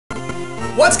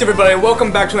What's good, everybody? Welcome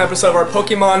back to an episode of our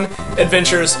Pokemon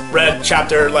Adventures Red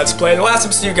Chapter Let's Play. In the last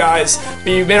episode, you guys,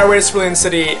 we made our way to Cerulean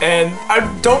City, and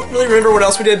I don't really remember what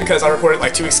else we did because I recorded it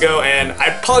like 2 weeks ago, and I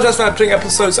apologize for not putting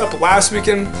episodes up last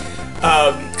weekend,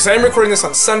 because I am recording this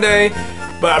on Sunday,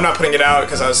 but I'm not putting it out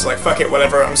because I was like, fuck it,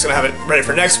 whatever, I'm just gonna have it ready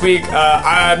for next week.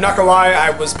 I'm not gonna lie,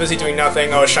 I was busy doing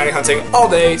nothing. I was shiny hunting all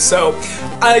day, so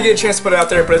I didn't get a chance to put it out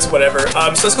there, but it's whatever.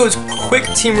 So let's go to a quick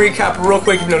team recap real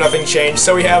quick, even though nothing changed.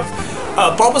 So we have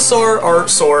Bulbasaur, or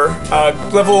Soar,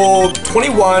 level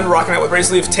 21, rocking out with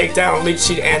Razor Leaf, Takedown, Leech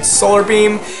Seed, and Solar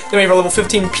Beam. Then we have our level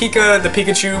 15 Pika, the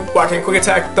Pikachu, rocking Quick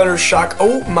Attack, Thunder Shock.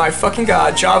 Oh my fucking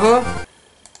god, Java,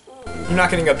 you're not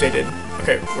getting updated.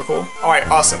 Okay, we're cool. Alright,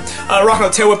 awesome. Rocking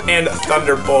out Tail Whip and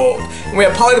Thunderbolt. And we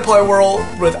have Poly the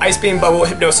Poliwhirl with Ice Beam, Bubble,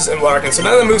 Hypnosis, and Larkin. So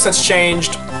none of the moves has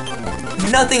changed.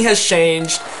 Nothing has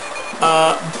changed.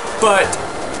 But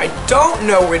I don't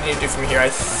know what we need to do from here. I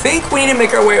think we need to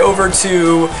make our way over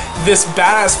to this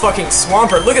badass fucking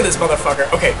Swampert. Look at this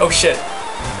motherfucker. Okay, oh shit.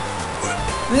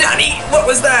 Nani! What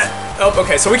was that? Oh,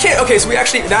 okay, so we can't, okay, so we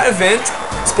actually, that event,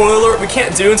 spoiler alert, we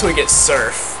can't do until we get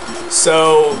Surf.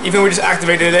 So, even though we just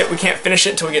activated it, we can't finish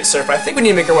it until we get Surf. I think we need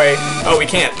to make our way, oh, we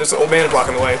can't, there's an old man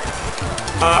blocking the way.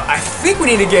 I think we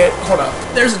need to get, hold up,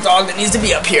 there's a dog that needs to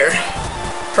be up here.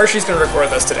 Hershey's gonna record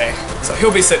with us today, so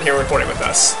he'll be sitting here recording with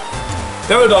us.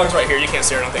 The other dog's right here, you can't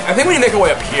see her or nothing. I think we need to make our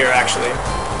way up here, actually.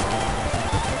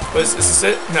 Is this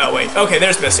it? No, wait. Okay,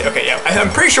 there's Misty. Okay, yeah.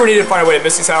 I'm pretty sure we need to find a way to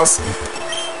Misty's house.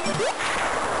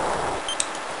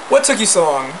 What took you so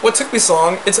long? What took me so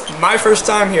long? It's my first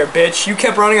time here, bitch. You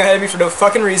kept running ahead of me for no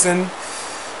fucking reason.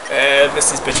 And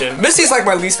Misty's bitching. Misty's like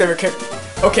my least favorite character.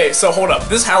 Okay, so hold up.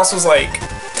 This house was like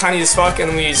tiny as fuck, and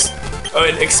then we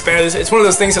it expanded. It's one of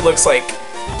those things that looks like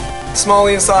small on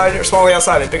the inside, or small on the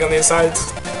outside and big on the inside.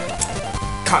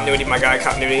 Continuity, my guy,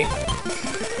 continuity.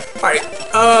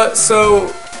 Alright, so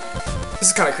this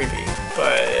is kind of creepy,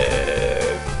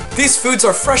 but these foods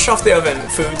are fresh off the oven.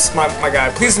 Foods, my guy.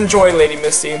 Please enjoy, Lady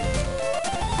Misty.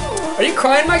 Are you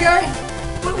crying, my guy?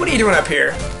 What are you doing up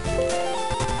here?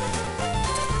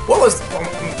 What was?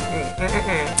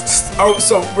 Oh,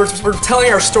 so we're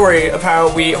telling our story of how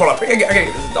we. Hold up, I gotta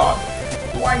get this dog.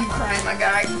 Why are you crying, my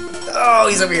guy? Oh,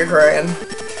 he's over here crying.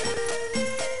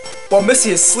 Well, Misty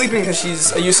is sleeping because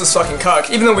she's a useless fucking cuck,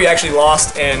 even though we actually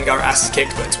lost and got our asses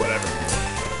kicked, but it's whatever.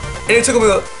 And it took them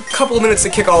a couple of minutes to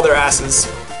kick all their asses.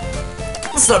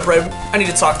 What's up, Red? I need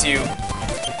to talk to you.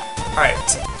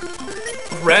 Alright.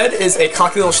 Red is a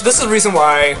cocky little This is the reason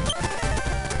why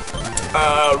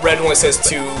Red only says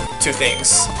two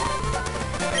things.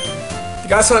 The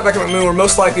guys who back at Moon were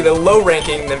most likely the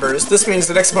low-ranking members. This means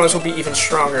the next opponents will be even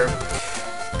stronger.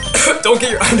 Don't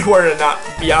get your underwear in a knot,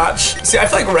 biatch. See, I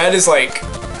feel like Red is like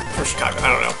from Chicago. I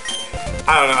don't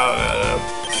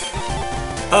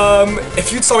know.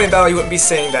 If you saw me in battle, you wouldn't be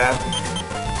saying that.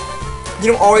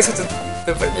 You don't always have to.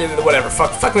 Whatever.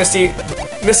 Fuck Misty.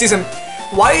 Misty's in.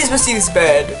 Why is Misty's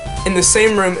bed in the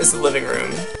same room as the living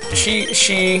room?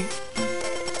 She.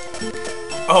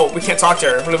 Oh, we can't talk to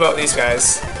her. What about these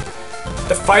guys?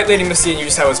 The fight Lady Misty and you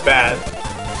just had was bad.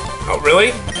 Oh,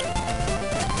 really?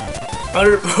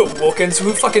 Wilkins,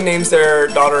 who fucking names their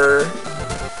daughter?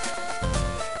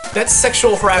 That's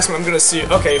sexual harassment, I'm gonna sue.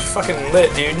 Okay, fucking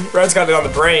lit, dude. Red's got it on the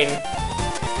brain.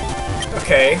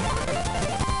 Okay.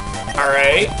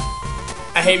 Alright.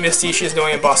 I hate Misty, she's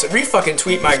annoying and bossy. Re-fucking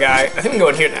tweet, my guy. I think we can go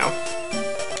in here now.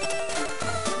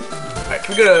 Alright,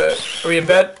 can we go to... Are we in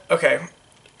bed? Okay.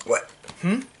 What?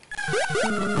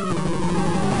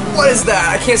 What is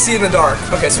that? I can't see in the dark.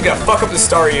 Okay, so we gotta fuck up the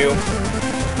Staryu.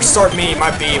 Start me,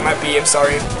 might be, I'm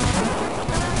sorry.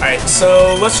 Alright,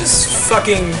 so let's just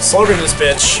fucking slaughter this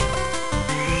bitch.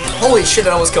 Holy shit,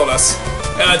 that almost killed us.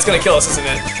 It's gonna kill us, isn't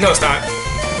it? No, it's not. We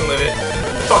can live it.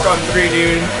 Fuck on 3,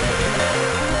 dude.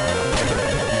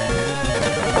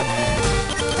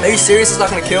 Are you serious it's not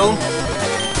gonna kill?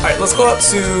 Alright, let's go out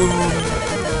to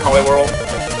Poliwhirl.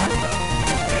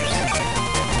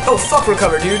 Oh, fuck,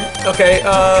 recover, dude. Okay,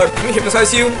 can we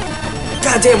hypnotize you?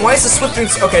 God damn, why is the Swift doing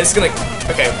okay, this is gonna...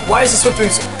 Okay, why is the Swift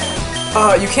doing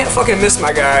you can't fucking miss,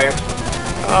 my guy.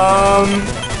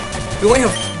 We only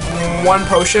have 1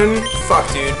 potion?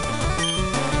 Fuck, dude.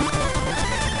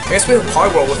 I guess we have a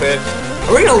Poliwhirl with it.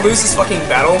 Are we gonna lose this fucking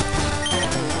battle?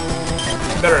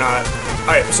 Better not.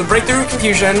 Alright, so breakthrough,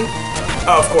 confusion.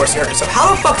 Oh, of course, you hurt yourself.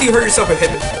 How the fuck do you hurt yourself with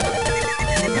hit?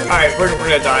 Alright, we're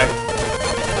gonna die.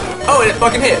 Oh, and it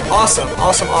fucking hit. Awesome,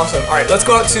 awesome, awesome. Alright, let's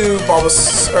go out to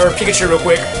Pikachu real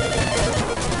quick.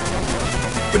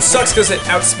 Which sucks because it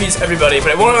outspeeds everybody, but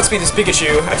it won't outspeed this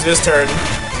Pikachu after this turn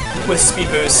with Speed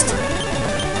Boost.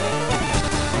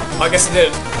 Oh, I guess it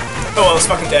did. Oh well, it's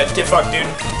fucking dead. Get fucked, dude.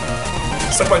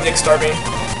 Suck my dick, Starmie.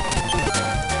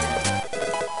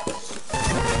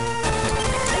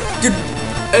 Dude,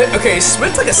 okay,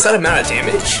 Swift like a set amount of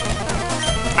damage?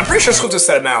 I'm pretty sure Swift is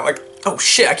set amount. Like, oh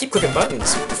shit, I keep clicking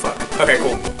buttons. What the fuck? Okay,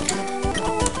 cool.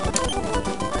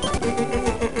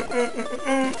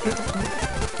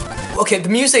 Okay, the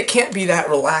music can't be that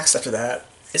relaxed after that.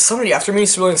 Is somebody after me?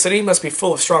 Cerulean City must be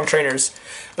full of strong trainers.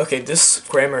 Okay, the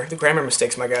grammar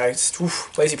mistakes, my guy.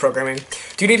 Oof, lazy programming.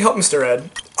 Do you need help, Mr. Red?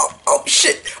 Oh,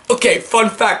 shit. Okay, fun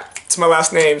fact. It's my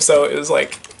last name, so it was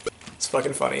like, it's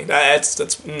fucking funny. That's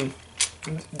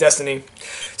destiny.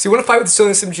 So you want to fight with the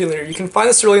Cerulean City gym leader? You can find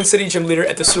the Cerulean City gym leader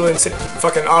at the Cerulean City.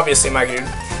 Fucking obviously, my dude.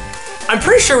 I'm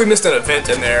pretty sure we missed an event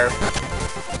in there.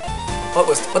 What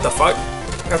the fuck?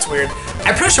 That's weird.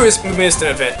 I'm pretty sure we missed an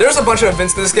event. There's a bunch of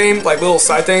events in this game, like little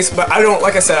side things, but I don't,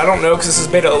 like I said, I don't know because this is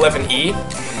beta 11E.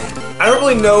 I don't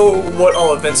really know what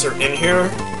all events are in here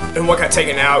and what got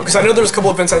taken out, because I know there was a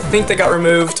couple events I think that got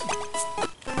removed.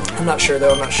 I'm not sure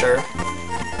though, I'm not sure.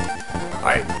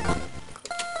 Alright.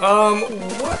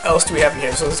 What else do we have in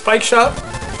here? So the Spike Shop,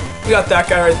 we got that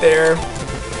guy right there.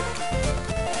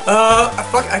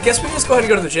 I guess we can just go ahead and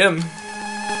go to the gym.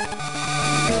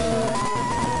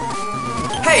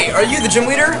 Hey, are you the gym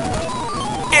leader?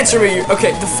 Answer me.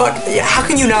 Okay, the fuck? Yeah, how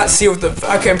can you not see what the?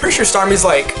 Okay, I'm pretty sure Starmie's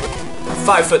like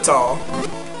 5 foot tall.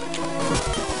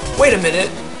 Wait a minute.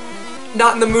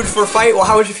 Not in the mood for a fight? Well,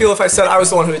 how would you feel if I said I was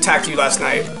the one who attacked you last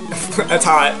night? That's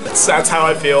how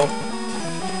I feel.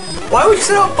 Why would you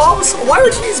set out bombs? Why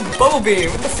would you use Bubble Beam?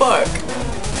 What the fuck?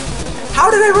 How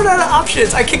did I run out of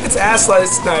options? I kicked its ass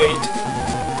last night.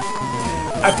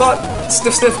 I thought,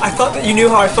 Sniff Sniff, I thought that you knew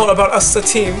how I felt about us as a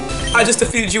team. I just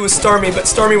defeated you with Starmie, but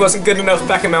Starmie wasn't good enough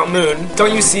back in Mount Moon.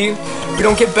 Don't you see? We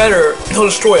don't get better, he'll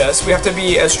destroy us. We have to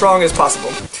be as strong as possible.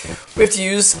 We have to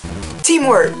use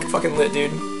teamwork. Fucking lit,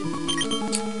 dude.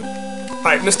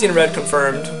 Alright, Misty and Red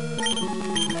confirmed.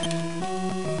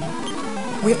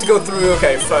 We have to go through,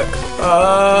 okay, fuck.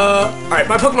 Alright,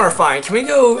 my Pokemon are fine. Can we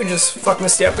go and just fuck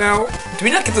Misty up now? Do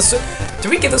we not get this? Do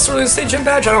we get this Cerulean City gym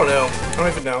badge? I don't know. I don't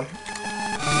even know.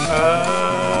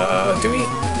 Do we?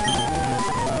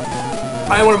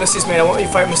 I want Misty's man. I want you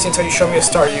to fight Misty until you show me a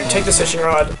star. You take the fishing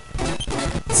rod.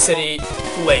 City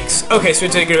Lakes. Okay, so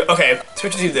we have to go. Okay, so we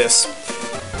have to do this.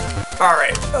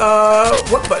 Alright.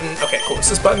 What button? Okay, cool. It's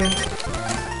this button.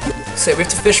 Say we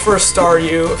have to fish for a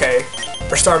Staryu. Okay.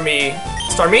 Or Starmie.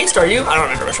 Starmie? Staryu? I don't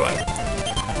remember which one.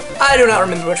 I do not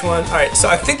remember which one. Alright, so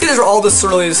I think these are all the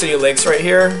Cerulean City Lakes right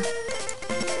here.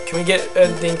 Can we get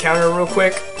the encounter real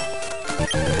quick?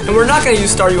 And we're not gonna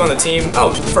use Staryu on the team.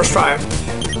 Oh, first try.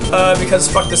 Because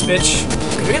fuck this bitch.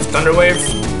 Can we get Thunder Wave?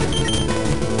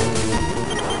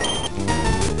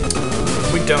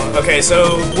 We don't. Okay,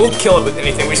 so we'll kill it with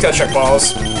anything. We just gotta check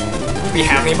balls. Do we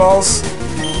have any balls?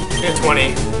 We have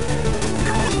 20.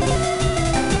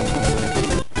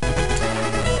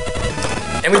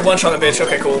 And we one-shot the bitch.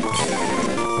 Okay, cool.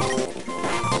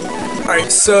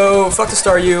 Alright, so fuck the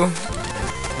Staryu.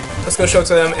 Let's go show it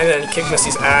to them and then kick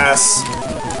Misty's ass.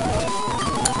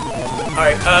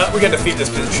 Alright, we gotta defeat this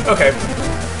bitch. Okay.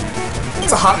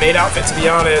 It's a hot maid outfit, to be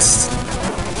honest.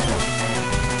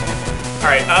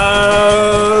 Alright,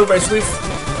 Razor Leaf.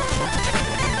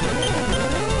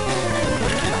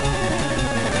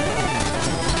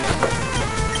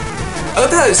 I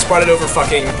love how they spotted over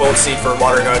fucking Bullet Seed for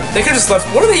Water Gun. They could've just left.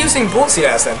 What are they using Bullet Seed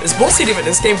as then? Is Bullet Seed even in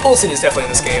this game? Bullet Seed is definitely in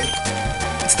this game.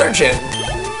 It's 3rd gen.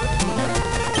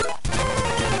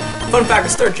 Fun fact,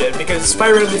 it's 3rd gen because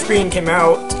Fire Red Leaf Green came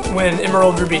out when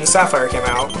Emerald, Ruby, and Sapphire came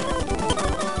out.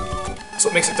 So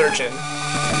it makes it 3rd gen.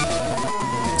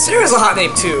 Sarah's a hot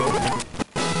name too.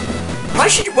 Why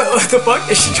did she? What the fuck?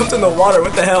 She jumped in the water.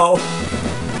 What the hell?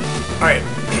 Alright.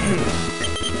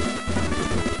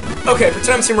 Okay,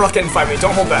 pretend I'm Team Rocket and fight me.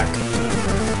 Don't hold back.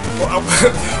 Well,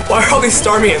 why are all these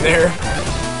Starmie in there?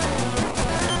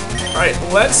 Alright,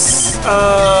 let's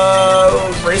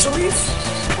Razor Leaf?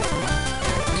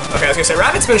 Okay, I was gonna say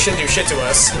Rapid Spin shouldn't do shit to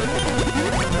us.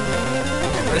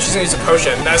 And she's gonna use a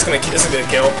potion. This is gonna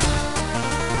kill.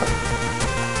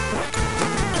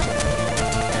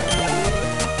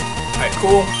 Alright,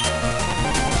 cool.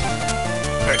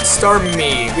 Alright,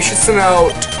 Starmie. We should send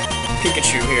out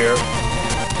Pikachu here.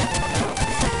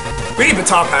 We need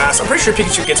Baton Pass. I'm pretty sure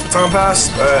Pikachu gets Baton Pass,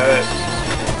 but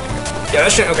yeah,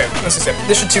 that should. Okay, let's just say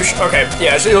this should okay,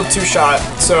 yeah, it'll 2-shot.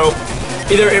 So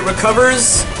either it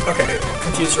recovers. Okay,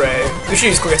 Confused Ray. We should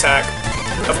use Quick Attack.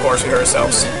 Of course, we hurt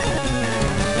ourselves.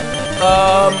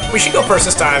 We should go first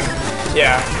this time.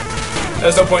 Yeah,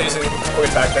 there's no point using Quick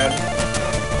Attack then.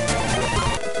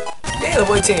 Yeah,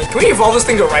 level 18. Can we evolve this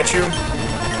thing to Raichu?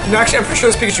 No, actually, I'm pretty sure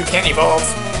this Pikachu can't evolve.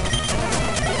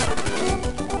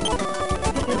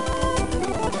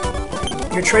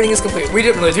 Your training is complete. We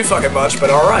didn't really do fucking much, but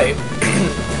alright.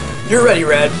 You're ready,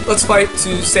 Red. Let's fight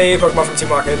to save Pokemon from Team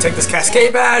Rocket. Take this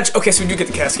Cascade badge. Okay, so we do get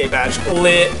the Cascade badge.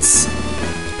 Lit.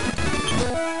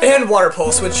 And Water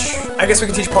Pulse, which I guess we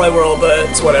can teach Poliwhirl, but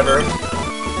it's whatever.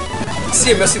 See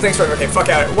you, Misty. Thanks for okay, fuck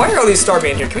out. Why are all these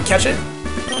Starmie in here? Can we catch it?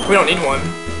 We don't need one.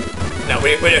 No,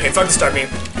 wait, okay, fuck the Starmie.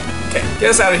 Okay, get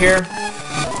us out of here.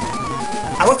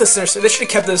 I love this sinister. They should have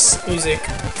kept this music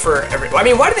for everyone. I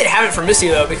mean, why did they have it for Misty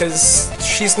though? Because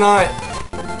she's not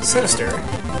sinister.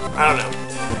 I don't know.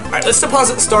 Alright, let's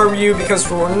deposit the Starmie because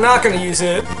we're not going to use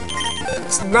it.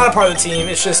 It's not a part of the team,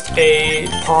 it's just a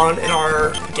pawn in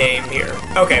our game here.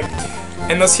 Okay,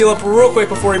 and let's heal up real quick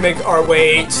before we make our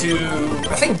way to,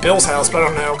 I think, Bill's house, but I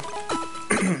don't know.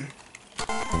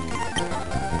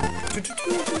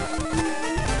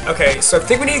 Okay, so I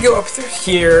think we need to go up through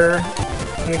here,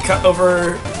 and then cut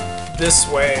over this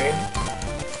way.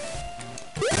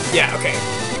 Yeah, okay.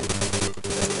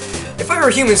 If I were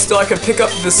a human still, I could pick up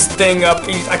this thing up,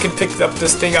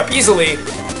 easily.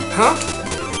 Huh?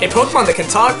 A Pokemon that can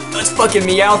talk? Let's fucking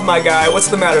Meowth, my guy. What's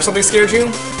the matter? Something scared you?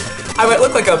 I might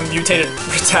look like a mutated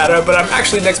Rattata, but I'm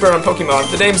actually an expert on Pokemon.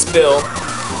 The name's Bill.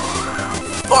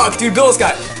 Fuck, dude, Bill's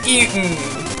got eaten.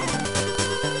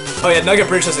 Oh yeah, Nugget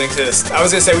Bridge doesn't exist. I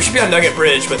was gonna say, we should be on Nugget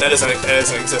Bridge, but that doesn't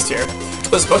exist here.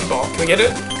 What's Pokeball? Can we get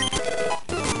it?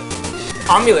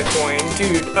 Amulet coin,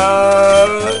 dude,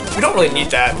 we don't really need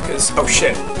that, because, oh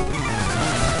shit.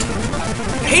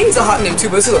 Hayden's a hot name too,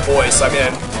 but this is a boy, so I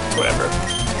mean, whatever.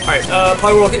 Alright,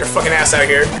 Poliwhirl, get your fucking ass out of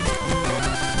here.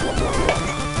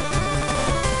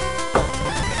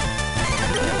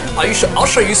 I'll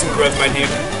show you some growth, my dude.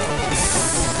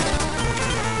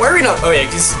 Why are we not? Oh yeah,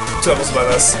 he's 2 levels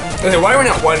above us. Okay, why are we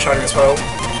not one-shotting this Poe?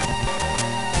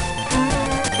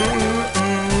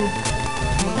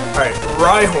 Alright,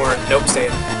 Rhyhorn. Nope,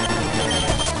 staying.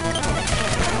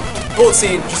 Bullet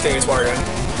Seed, just taking his water gun.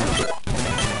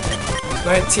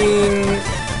 19.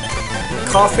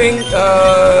 Coughing.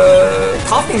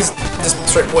 Coughing's just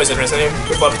straight poison, isn't he?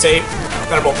 With Levitate.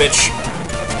 Thunderbolt, bitch.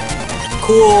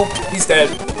 Cool. He's dead.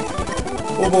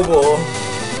 Whoa, whoa, whoa.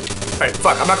 Alright,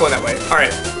 fuck, I'm not going that way.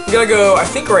 Alright, I'm gonna go, I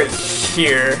think, right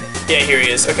here. Yeah, here he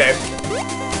is. Okay.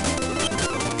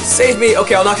 Save me.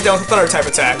 Okay, I'll knock it down with a Thunder type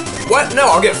attack. What? No,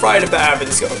 I'll get fried if that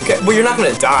happens. Okay, well, you're not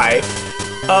gonna die.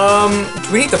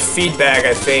 We need the feed bag,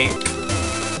 I think.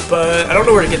 But I don't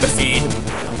know where to get the feed.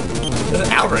 There's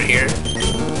an owl right here.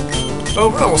 Oh,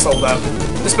 we're almost sold up.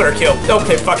 This better kill.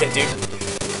 Okay, fuck it, dude.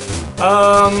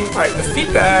 Alright, the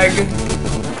feed bag.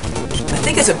 I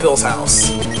think it's at Bill's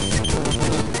house.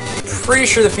 Pretty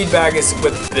sure the feed bag is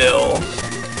with Bill.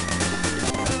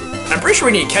 I'm pretty sure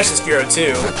we need to catch this Bureau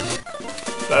too.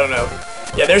 But I don't know.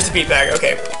 Yeah, there's the feed bag.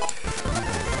 Okay.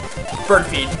 Bird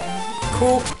feed.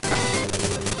 Cool.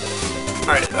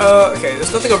 Alright, okay,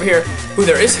 there's nothing over here. Ooh,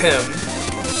 there is him.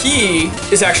 He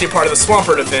is actually part of the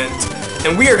Swampert event,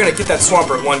 and we are gonna get that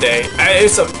Swampert one day.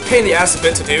 It's a pain in the ass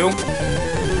event to do,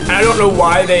 and I don't know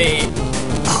why they...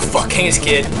 Oh, fuck, Kanga's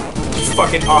kid. It's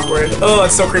fucking awkward. Oh,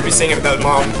 it's so creepy seeing it with that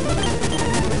mom.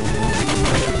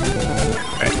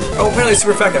 Alright. Oh, apparently it's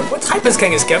super effective. What type is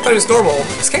Kanga's kid? I thought it was normal.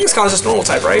 Is Kangaskhan just normal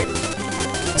type, right?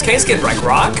 Is Kanga's kid like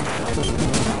rock?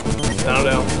 I don't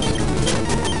know.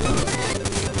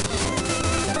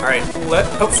 Alright,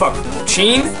 oh fuck.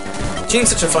 Gene? Gene's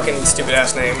such a fucking stupid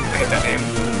ass name. I hate that name.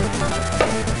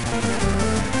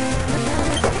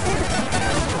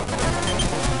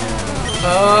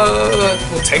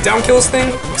 Will takedown kill this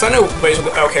thing? Because I know ways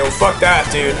with okay, well fuck that,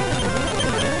 dude.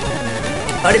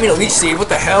 I didn't mean a leech seed, what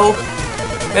the hell?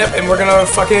 Yep, and we're gonna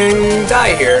fucking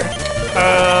die here.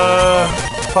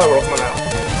 Poliwhirl, come on out.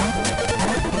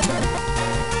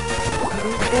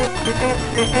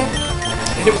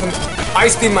 Hit it with an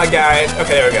Ice Beam, my guy.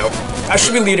 Okay, there we go. I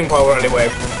should be leading Poliwhirl anyway.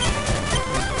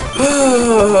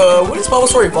 What is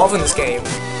Bulbasaur evolve in this game?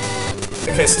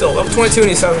 Okay, still, level 22 and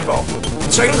he's not involved.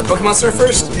 Should I go to the Pokemon Center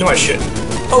first? No, I shouldn't.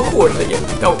 Oh, cool, what did they get?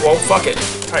 Oh, well, fuck it.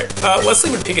 Alright, let's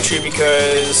leave with Pikachu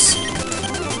because...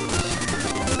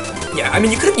 Yeah, I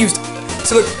mean, you could have used...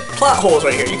 So the plot holes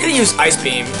right here. You could have used Ice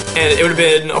Beam, and it would have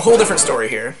been a whole different story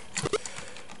here.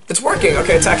 It's working.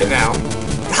 Okay, attack it now.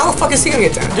 How the fuck is he gonna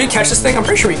get down? Do we catch this thing? I'm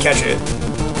pretty sure we catch it.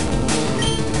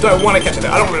 Do I want to catch it?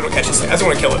 I don't really want to catch this thing. I just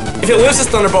want to kill it. If it loses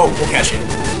Thunderbolt, we'll catch it.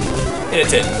 And it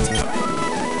didn't.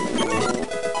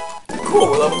 Cool,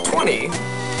 we're level 20.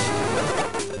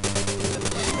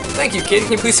 Thank you, kid.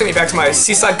 Can you please send me back to my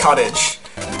seaside cottage?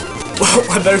 Well,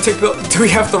 I better take the... Do we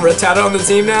have the Rattata on the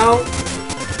team now?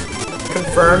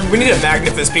 Confirmed. We need a magnet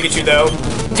for this Pikachu, though.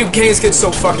 Dude, Kanga's kid's so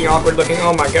fucking awkward looking.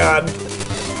 Oh my god.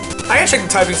 I gotta check the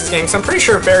typings of this game, because I'm pretty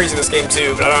sure berries in this game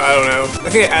too, but I don't know. I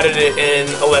think I added it in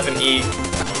 11E.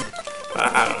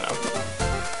 I don't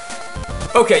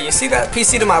know. Okay, you see that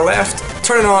PC to my left?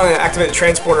 Turn it on and activate the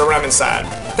transporter when I'm inside.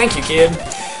 Thank you, kid.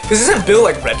 Because isn't Bill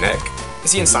like redneck?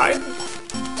 Is he inside?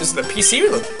 Is it the PC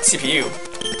or the CPU?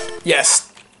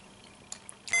 Yes.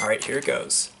 Alright, here it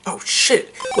goes. Oh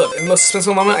shit! Look, in the most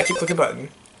suspenseful moment, I keep clicking button.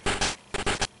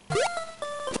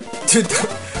 Dude,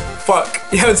 fuck.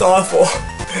 Yeah, it's awful.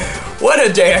 What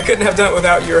a day, I couldn't have done it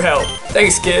without your help.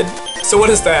 Thanks, kid. So what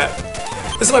is that?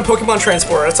 This is my Pokemon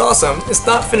transporter, it's awesome. It's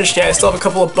not finished yet, I still have a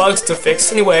couple of bugs to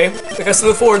fix. Anyway, like I said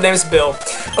before, his name is Bill.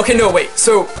 Okay, no, wait,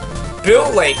 so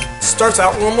Bill, like, starts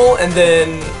out normal and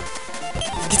then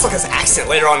gets like this accident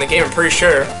later on in the game, I'm pretty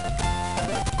sure.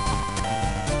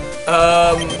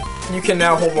 You can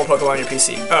now hold more Pokemon on your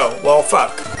PC. Oh, well,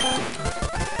 fuck.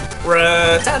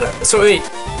 Rattata. So wait,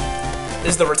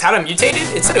 is the Rattata mutated?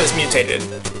 It said it was mutated.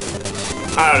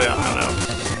 I don't know.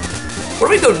 Where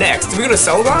do we go next? Do we go to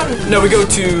Celadon? No, we go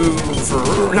to...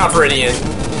 not Viridian.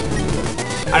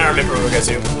 I don't remember where we go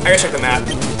to. I gotta check the map.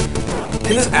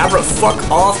 Can this Abra fuck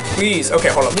off, please? Okay,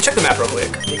 hold on. Let me check the map real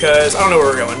quick, because I don't know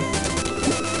where we're going.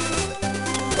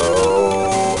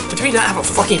 Oh... Do we not have a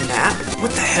fucking map?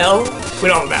 What the hell? We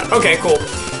don't have a map. Okay, cool.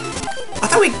 I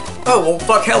thought we... Oh, well,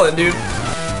 fuck Helen, dude.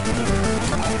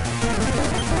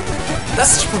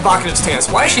 That's such a provocative stance.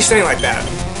 Why is she saying like that?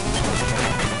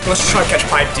 Unless she's trying to catch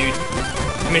Pipe, dude.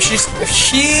 I mean, if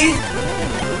she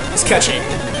is catching...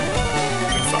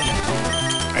 Fuck.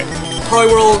 Alright.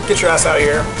 Polyworld, get your ass out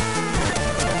here.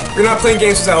 We're not playing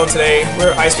games with Helen today.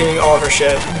 We're ice beaming all of her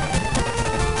shit.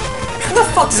 How the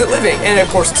fuck is it living? And of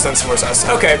course it's done towards us.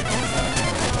 Okay.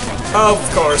 Of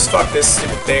course. Fuck this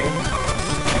stupid thing.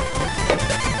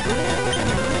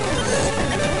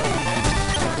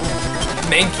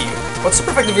 Mankey. What's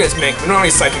super effective against Mink? We don't have any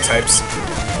psychic types.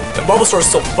 And Bulbasaur's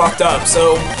still fucked up,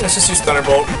 so let's just use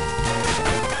Thunderbolt.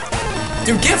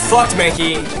 Dude, get fucked,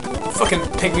 Mankey. Fucking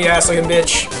pygmy ass looking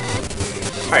bitch.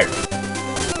 Alright.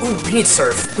 Ooh, we need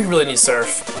Surf. We really need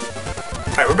Surf.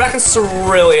 Alright, we're back in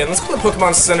Cerulean. Let's go to the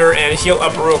Pokemon Center and heal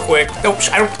up real quick. Nope,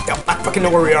 I fucking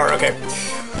know where we are. Okay.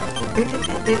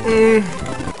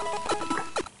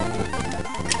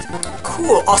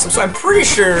 Cool, awesome. So I'm pretty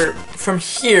sure from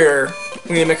here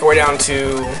we need to make our way down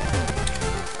to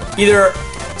either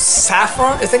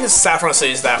Saffron. I think it's Saffron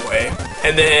City is that way.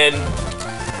 And then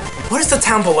what is the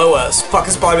town below us? Fuck,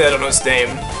 it's probably I don't know its name.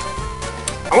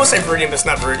 I want to say Viridian, but it's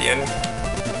not Viridian.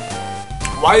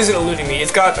 Why is it eluding me?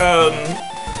 It's got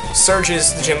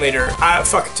Surge's the gym leader.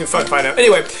 Fuck find out.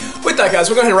 Anyway, with that, guys,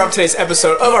 we're going to wrap today's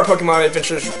episode of our Pokemon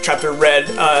Adventures Chapter Red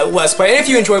Let's Play. And if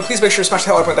you enjoyed, please make sure to smash the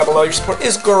hell out button down below. Your support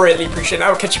is greatly appreciated. I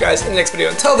will catch you guys in the next video.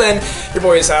 Until then, your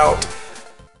boy is out.